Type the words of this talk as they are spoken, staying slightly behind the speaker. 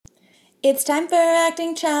It's time for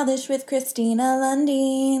Acting Childish with Christina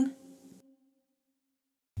Lundeen.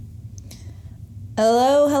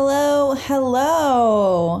 Hello, hello,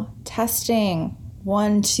 hello. Testing.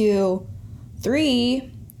 1, 2,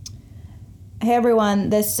 3. Hey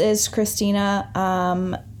everyone, this is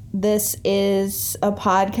Christina. This is a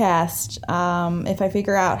podcast, if I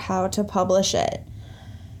figure out how to publish it.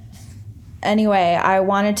 Anyway, I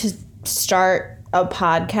wanted to start a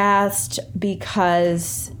podcast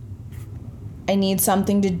because I need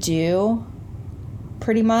something to do,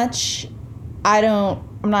 pretty much. I'm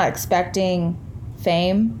not expecting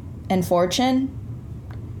fame and fortune.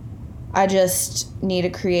 I just need a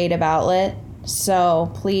creative outlet.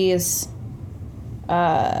 So please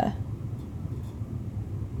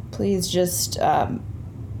just,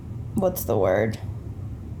 what's the word?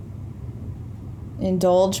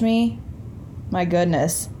 Indulge me? My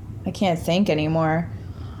goodness, I can't think anymore.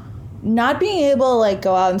 Not being able to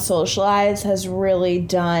go out and socialize has really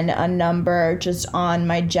done a number just on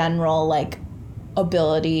my general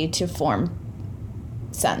ability to form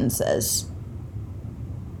sentences.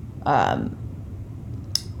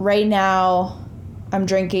 Right now I'm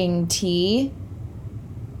drinking tea.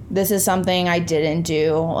 This is something I didn't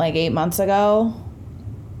do 8 months ago.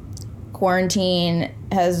 Quarantine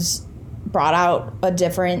has brought out a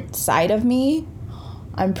different side of me.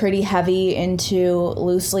 I'm pretty heavy into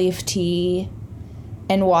loose leaf tea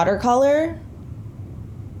and watercolor.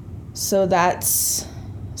 So I've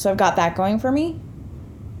got that going for me.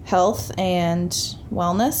 Health and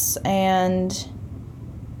wellness and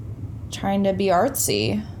trying to be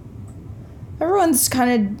artsy. Everyone's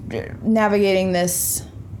kind of navigating this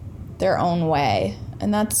their own way,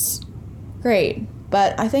 and that's great.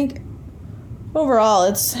 But I think overall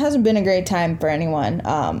it hasn't been a great time for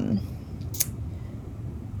anyone.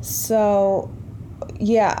 So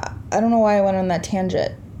yeah, I don't know why I went on that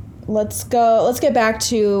tangent. Let's get back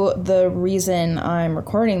to the reason I'm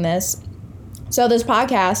recording this. So this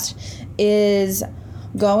podcast is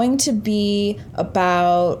going to be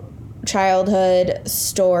about childhood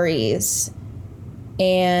stories.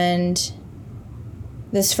 And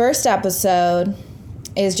this first episode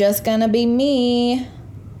is just gonna be me.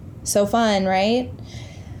 So fun, right?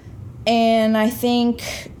 And I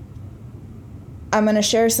think I'm going to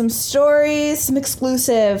share some stories, some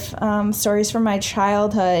exclusive stories from my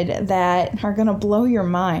childhood that are going to blow your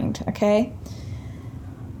mind, okay?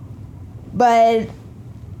 But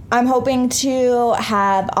I'm hoping to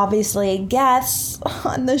have, obviously, guests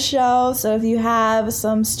on the show. So if you have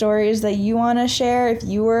some stories that you want to share, if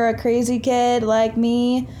you were a crazy kid like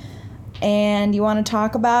me and you want to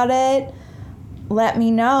talk about it, let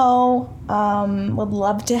me know. Would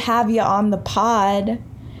love to have you on the pod.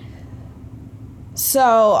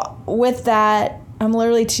 So with that, I'm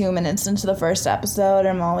literally 2 minutes into the first episode.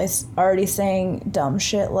 I'm always already saying dumb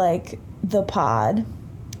shit like the pod.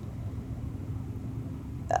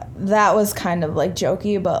 That was kind of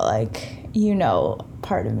jokey, but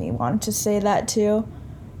part of me wanted to say that too.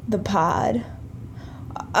 The pod.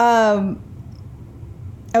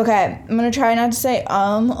 Okay, I'm gonna try not to say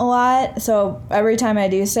a lot. So every time I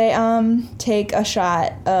do say take a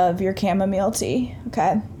shot of your chamomile tea,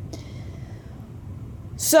 okay?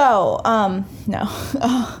 So, no.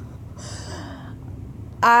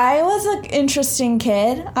 I was an interesting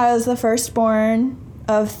kid. I was the firstborn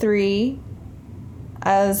of 3.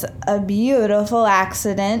 I was a beautiful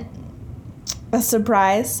accident. A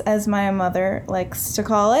surprise, as my mother likes to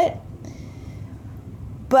call it.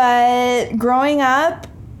 But growing up,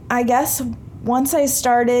 I guess once I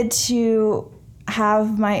started to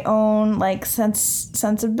have my own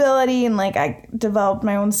sensibility and I developed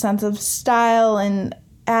my own sense of style and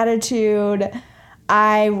attitude,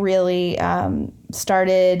 I really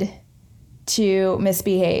started to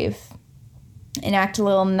misbehave and act a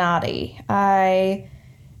little naughty. I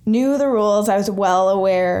knew the rules. I was well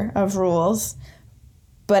aware of rules,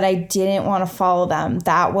 but I didn't want to follow them.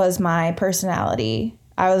 That was my personality.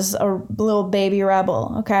 I was a little baby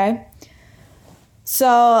rebel, okay? So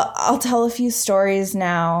I'll tell a few stories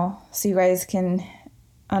now so you guys can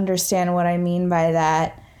understand what I mean by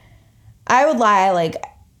that. I would lie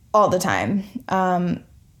all the time. I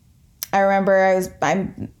remember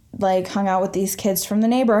I hung out with these kids from the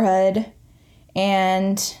neighborhood,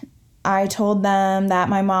 and I told them that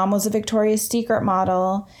my mom was a Victoria's Secret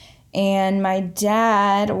model and my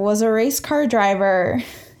dad was a race car driver.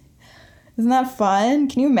 Isn't that fun?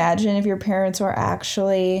 Can you imagine if your parents were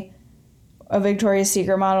actually a Victoria's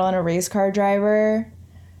Secret model and a race car driver?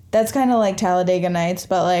 That's kind of like Talladega Nights,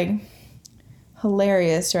 but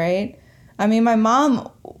hilarious, right? I mean, my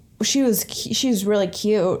mom, she was really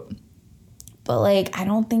cute, But, like, I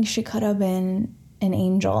don't think she could have been an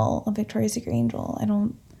angel, a Victoria's Secret angel.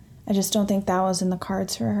 I just don't think that was in the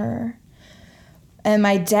cards for her. And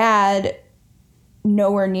my dad,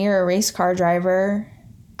 nowhere near a race car driver.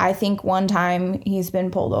 I think one time he's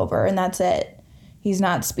been pulled over, and that's it. He's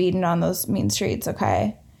not speeding on those mean streets,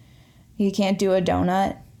 okay? He can't do a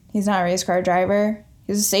donut. He's not a race car driver.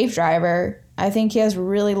 He's a safe driver. I think he has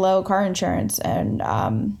really low car insurance,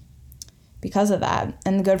 and because of that,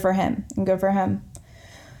 and good for him.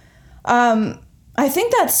 I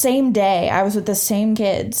think that same day I was with the same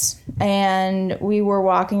kids, and we were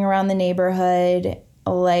walking around the neighborhood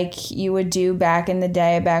like you would do back in the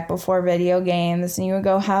day, back before video games, and you would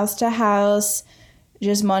go house to house,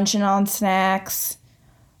 just munching on snacks,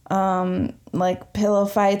 like pillow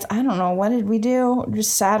fights. I don't know, what did we do?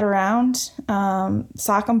 Just sat around,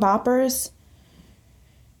 sock and boppers,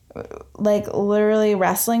 like literally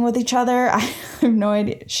wrestling with each other. I have no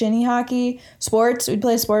idea. Shinny hockey, sports. We'd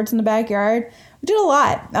play sports in the backyard. We did a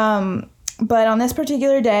lot. But on this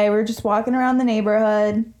particular day, we were just walking around the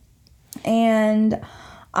neighborhood, and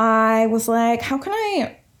I was like, how can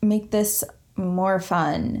I make this more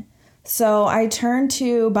fun? So I turned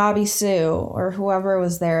to Bobby Sue, or whoever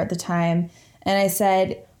was there at the time, and I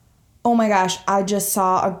said, oh my gosh, I just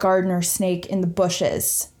saw a gardener snake in the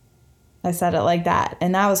bushes. I said it like that,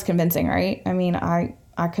 and that was convincing, right? I mean, I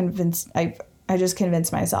just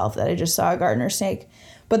convinced myself that I just saw a gardener snake.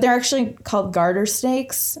 But they're actually called garter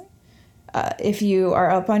snakes, if you are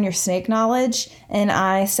up on your snake knowledge. And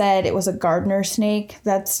I said it was a gardener snake.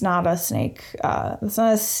 That's not a snake. That's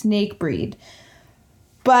not a snake breed.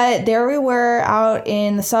 But there we were out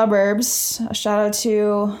in the suburbs. A shout out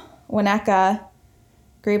to Winnetka.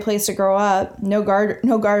 Great place to grow up. No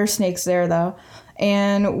garter snakes there, though.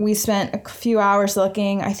 And we spent a few hours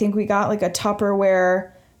looking. I think we got like a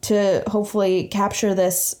Tupperware to hopefully capture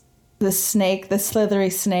this snake, this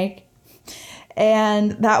slithery snake.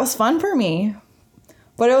 And that was fun for me.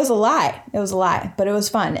 But it was a lie. But it was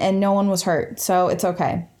fun. And no one was hurt. So it's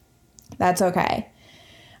okay. That's okay.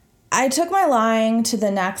 I took my lying to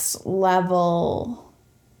the next level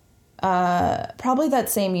probably that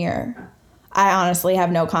same year. I honestly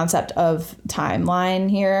have no concept of timeline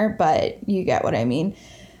here, but you get what I mean.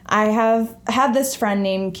 I have had this friend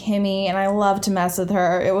named Kimmy, and I love to mess with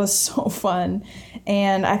her. It was so fun.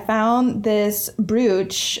 And I found this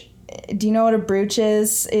brooch. Do you know what a brooch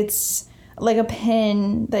is? It's like a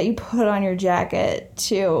pin that you put on your jacket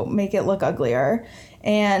to make it look uglier.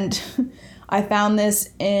 And I found this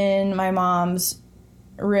in my mom's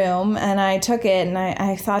room, and I took it, and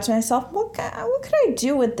I thought to myself, what could I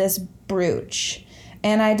do with this brooch?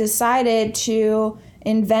 And I decided to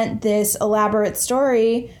invent this elaborate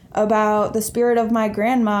story about the spirit of my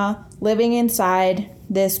grandma living inside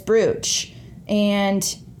this brooch. And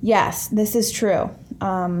yes, this is true.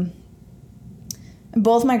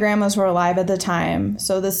 Both my grandmas were alive at the time,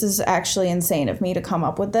 so this is actually insane of me to come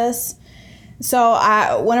up with this.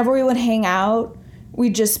 So whenever we would hang out,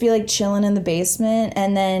 we'd just be like chilling in the basement,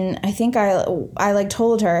 and then I think I like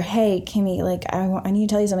told her, hey Kimmy, like I need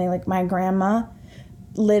to tell you something, like my grandma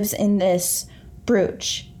lives in this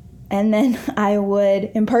brooch. And then I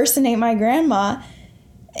would impersonate my grandma,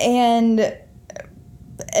 and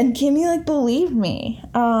Kimmy like believed me.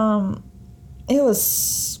 It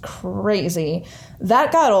was crazy.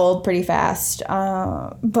 That got old pretty fast.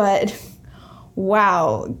 But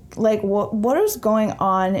wow, like what is going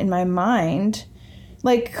on in my mind?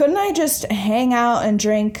 Like, couldn't I just hang out and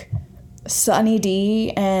drink Sunny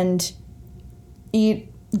D and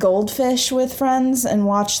eat goldfish with friends and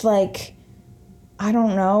watch, like, I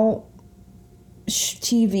don't know,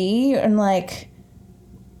 TV and, like,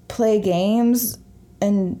 play games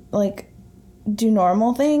and, like, do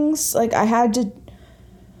normal things? Like, I had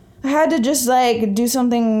to just, like, do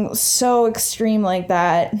something so extreme like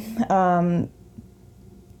that.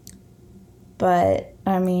 But,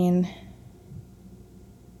 I mean,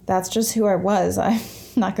 that's just who I was. I'm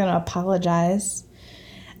not going to apologize.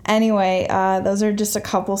 Anyway, those are just a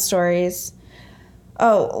couple stories.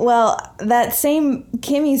 Oh, well, that same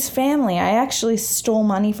Kimmy's family, I actually stole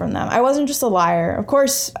money from them. I wasn't just a liar. Of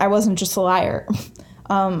course, I wasn't just a liar.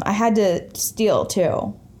 I had to steal,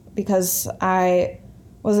 too, because I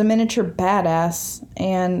was a miniature badass,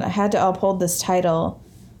 and I had to uphold this title,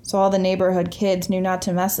 so all the neighborhood kids knew not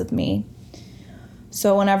to mess with me.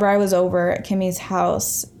 So whenever I was over at Kimmy's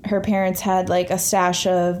house, her parents had like a stash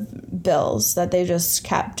of bills that they just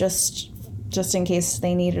kept just in case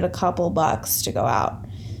they needed a couple bucks to go out.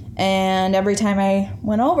 And every time I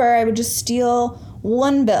went over, I would just steal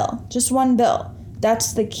one bill, just one bill.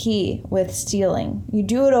 That's the key with stealing. You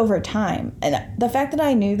do it over time. And the fact that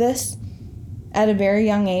I knew this at a very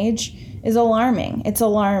young age is alarming. It's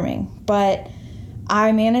alarming. But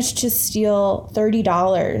I managed to steal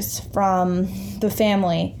 $30 from the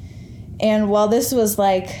family. And while this was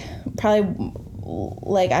like probably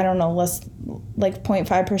like, I don't know, less like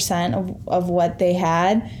 0.5% of what they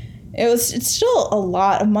had, it's still a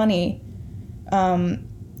lot of money to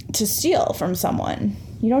steal from someone.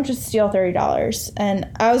 You don't just steal $30. And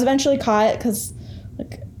I was eventually caught because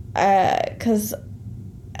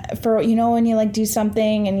for, you know, when you like do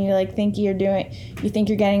something and you like think you think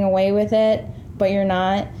you're getting away with it, but you're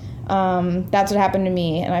not. That's what happened to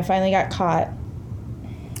me, and I finally got caught.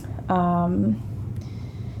 And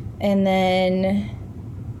then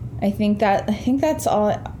I think that's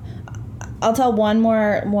all. I'll tell one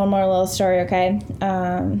more little story, okay?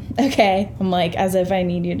 Okay. I'm like, as if I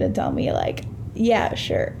need you to tell me, like, yeah,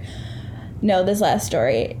 sure. No, this last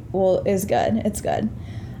story is good. It's good.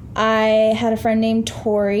 I had a friend named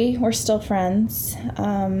Tori. We're still friends.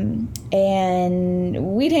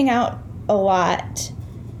 And we'd hang out a lot.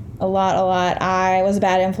 I was a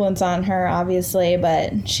bad influence on her, obviously,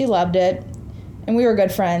 but she loved it. And we were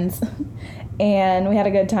good friends. And we had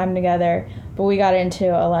a good time together. But we got into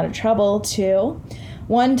a lot of trouble, too.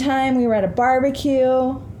 One time we were at a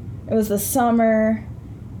barbecue. It was the summer.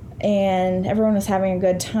 And everyone was having a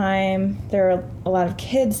good time. There were a lot of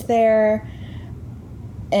kids there.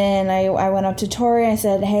 And I went up to Tori. I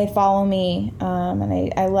said, hey, follow me.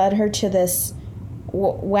 And I led her to this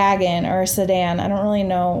wagon or a sedan. I don't really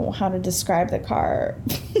know how to describe the car.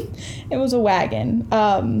 It was a wagon.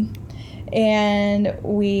 And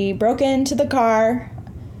we broke into the car.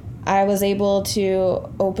 I was able to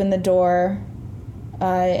open the door.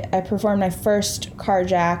 I performed my first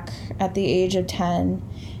carjack at the age of 10.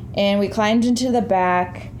 And we climbed into the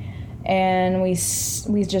back. And we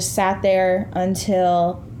just sat there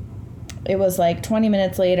until it was like 20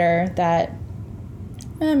 minutes later that,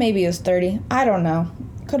 maybe it was 30. I don't know.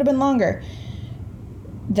 Could have been longer.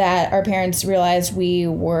 That our parents realized we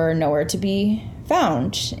were nowhere to be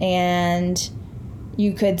found. And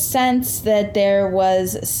you could sense that there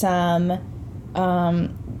was some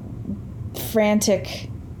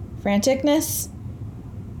franticness.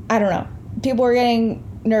 I don't know. People were getting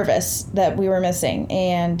nervous that we were missing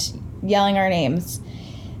and yelling our names,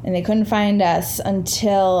 and they couldn't find us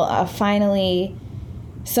until finally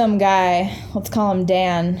some guy, let's call him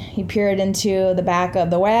Dan, he peered into the back of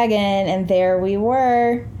the wagon, and there we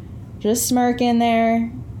were, just smirking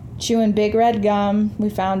there, chewing big red gum. We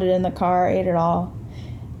found it in the car, ate it all,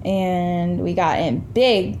 and we got in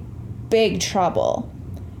big trouble.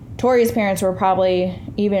 Tori's parents were probably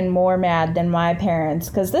even more mad than my parents,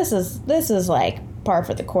 because this is like par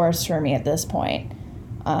for the course for me at this point.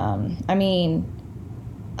 I mean,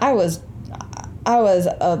 I was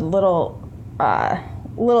a little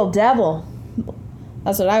devil.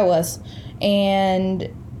 That's what I was. And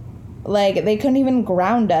like, they couldn't even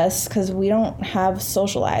ground us because we don't have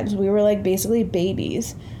social lives. We were like basically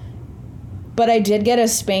babies. But I did get a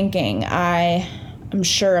spanking. I'm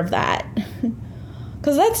sure of that.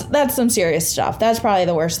 Because that's some serious stuff. That's probably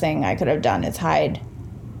the worst thing I could have done, is hide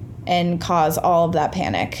and cause all of that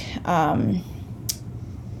panic.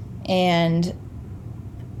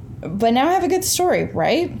 But now I have a good story,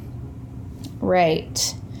 right?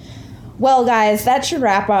 Right. Well, guys, that should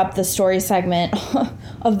wrap up the story segment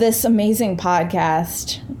of this amazing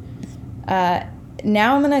podcast.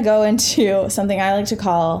 Now I'm going to go into something I like to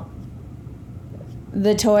call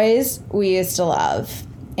the toys we used to love.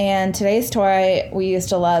 And today's toy we used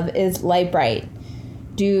to love is Light Bright.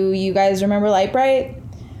 Do you guys remember Light Bright?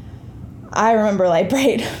 I remember Light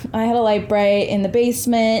Bright. I had a Light Bright in the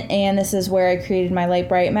basement, and this is where I created my Light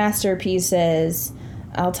Bright masterpieces.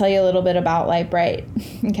 I'll tell you a little bit about Light Bright.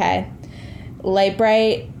 Okay. Light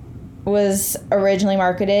Bright was originally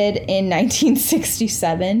marketed in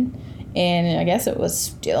 1967, and I guess it was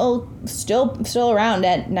still around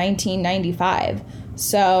at 1995.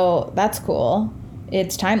 So that's cool.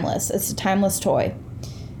 It's timeless. It's a timeless toy.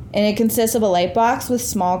 And it consists of a light box with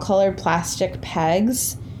small colored plastic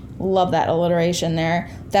pegs. Love that alliteration there.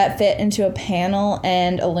 That fit into a panel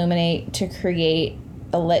and illuminate to create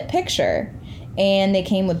a lit picture. And they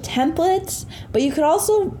came with templates, but you could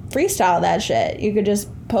also freestyle that shit. You could just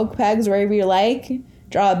poke pegs wherever you like,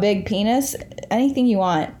 draw a big penis, anything you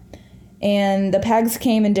want. And the pegs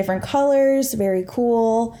came in different colors, very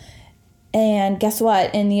cool. And guess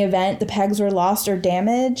what? In the event the pegs were lost or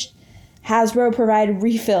damaged, Hasbro provided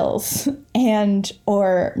refills and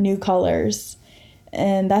or new colors.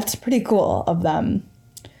 And that's pretty cool of them.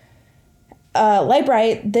 Light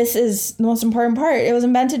Bright, this is the most important part. It was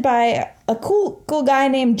invented by a cool guy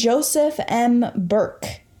named Joseph M.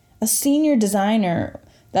 Burke. a senior designer.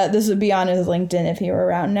 That this would be on his LinkedIn if he were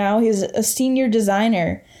around now. He's a senior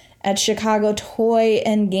designer at Chicago toy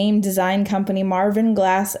and game design company Marvin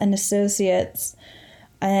Glass and Associates.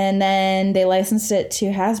 And then they licensed it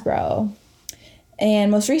to Hasbro. And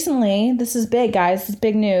most recently, this is big, guys, this is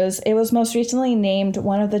big news. It was most recently named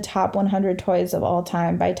one of the top 100 toys of all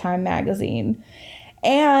time by Time Magazine.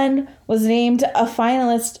 And was named a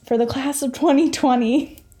finalist for the class of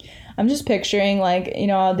 2020. I'm just picturing, like, you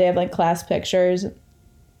know, they have, like, class pictures.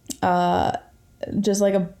 Just,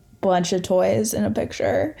 like, a bunch of toys in a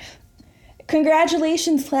picture.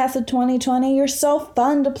 Congratulations, class of 2020. You're so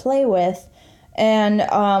fun to play with. And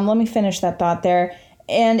let me finish that thought there.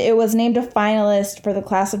 And it was named a finalist for the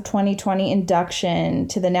class of 2020 induction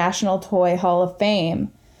to the National Toy Hall of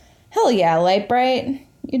Fame. Hell yeah, Lightbright.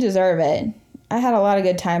 You deserve it. I had a lot of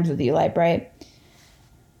good times with you, Lightbright.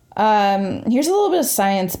 Here's a little bit of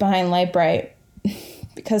science behind Lightbright.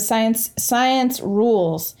 Because science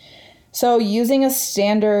rules. So using a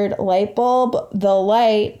standard light bulb, the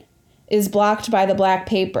light is blocked by the black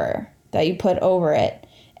paper that you put over it.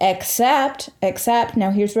 Except,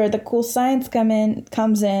 now here's where the cool science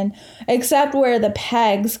comes in, except where the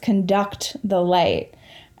pegs conduct the light.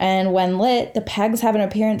 And when lit, the pegs have an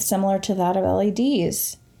appearance similar to that of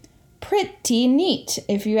LEDs. Pretty neat,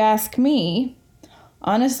 if you ask me.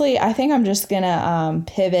 Honestly, I think I'm just going to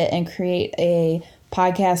pivot and create a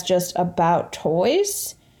podcast just about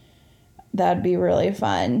toys. That'd be really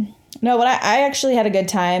fun. No, but I actually had a good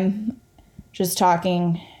time just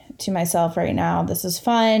talking to myself right now. This is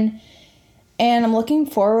fun. And I'm looking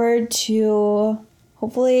forward to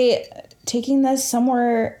hopefully taking this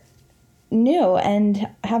somewhere new and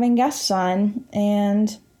having guests on.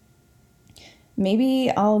 And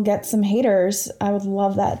maybe I'll get some haters. I would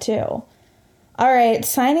love that too. All right,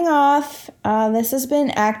 signing off. This has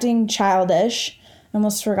been Acting Childish. I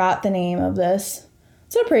almost forgot the name of this.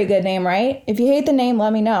 It's a pretty good name, right? If you hate the name,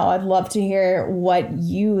 let me know. I'd love to hear what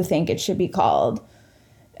you think it should be called.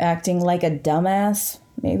 Acting like a dumbass,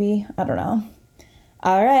 maybe? I don't know.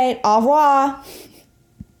 All right, au revoir.